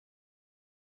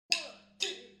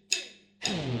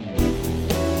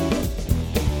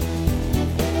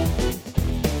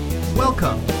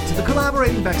Welcome to the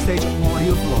Collaborating Backstage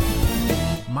audio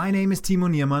blog. My name is Timo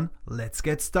Niermann. Let's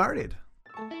get started.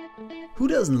 Who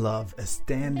doesn't love a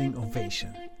standing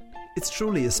ovation? It's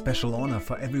truly a special honor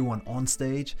for everyone on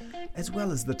stage, as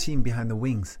well as the team behind the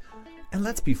wings. And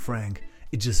let's be frank,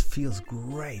 it just feels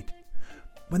great.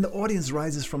 When the audience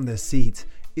rises from their seats,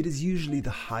 it is usually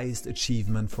the highest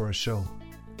achievement for a show.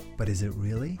 But is it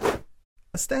really?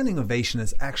 A standing ovation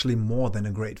is actually more than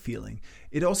a great feeling.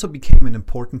 It also became an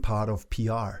important part of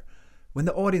PR. When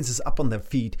the audience is up on their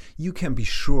feet, you can be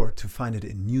sure to find it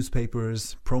in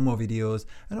newspapers, promo videos,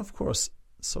 and of course,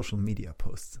 social media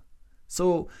posts.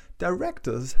 So,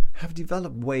 directors have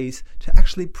developed ways to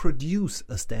actually produce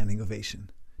a standing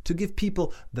ovation, to give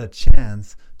people the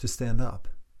chance to stand up.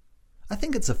 I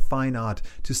think it's a fine art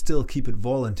to still keep it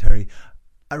voluntary.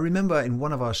 I remember in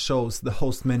one of our shows, the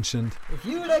host mentioned, "If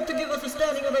you'd like to give us a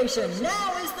standing ovation,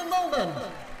 now is the moment!"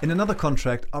 In another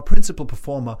contract, our principal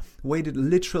performer waited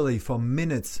literally for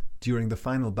minutes during the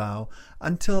final bow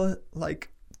until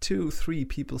 2-3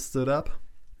 people stood up.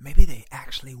 Maybe they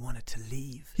actually wanted to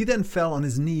leave. He then fell on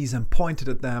his knees and pointed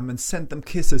at them and sent them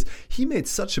kisses. He made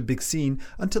such a big scene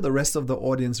until the rest of the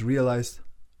audience realized,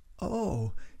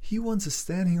 oh, he wants a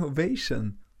standing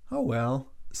ovation. Oh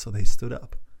well, so they stood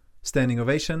up. Standing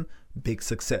ovation, big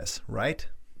success, right?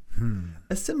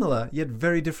 A similar yet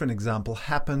very different example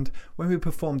happened when we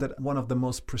performed at one of the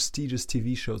most prestigious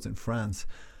TV shows in France.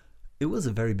 It was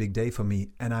a very big day for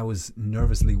me, and I was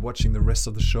nervously watching the rest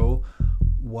of the show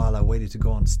while I waited to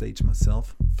go on stage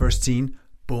myself. First scene,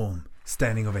 boom,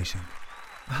 standing ovation.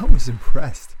 I was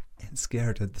impressed and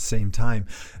scared at the same time.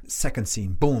 Second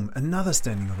scene, boom, another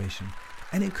standing ovation.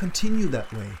 And it continued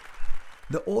that way.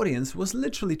 The audience was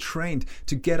literally trained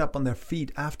to get up on their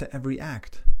feet after every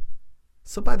act.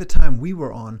 So by the time we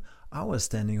were on, our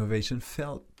standing ovation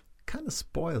felt kind of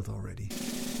spoiled already.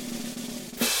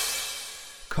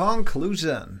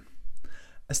 Conclusion.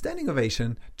 A standing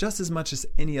ovation, just as much as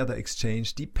any other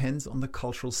exchange, depends on the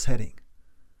cultural setting.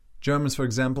 Germans, for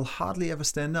example, hardly ever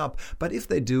stand up, but if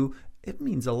they do, it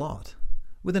means a lot.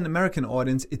 With an American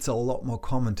audience, it's a lot more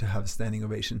common to have a standing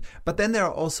ovation. But then there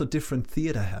are also different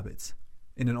theater habits.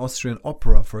 In an Austrian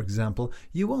opera, for example,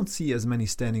 you won't see as many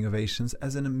standing ovations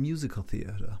as in a musical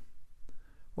theater.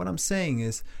 What I'm saying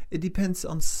is, it depends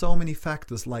on so many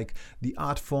factors like the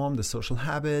art form, the social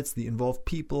habits, the involved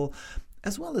people,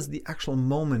 as well as the actual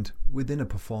moment within a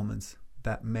performance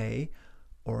that may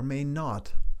or may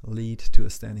not lead to a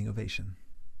standing ovation.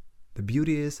 The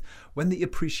beauty is, when the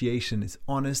appreciation is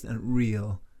honest and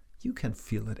real, you can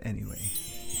feel it anyway.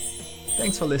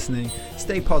 Thanks for listening.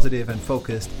 Stay positive and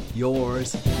focused.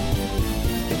 Yours,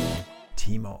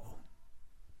 Timo.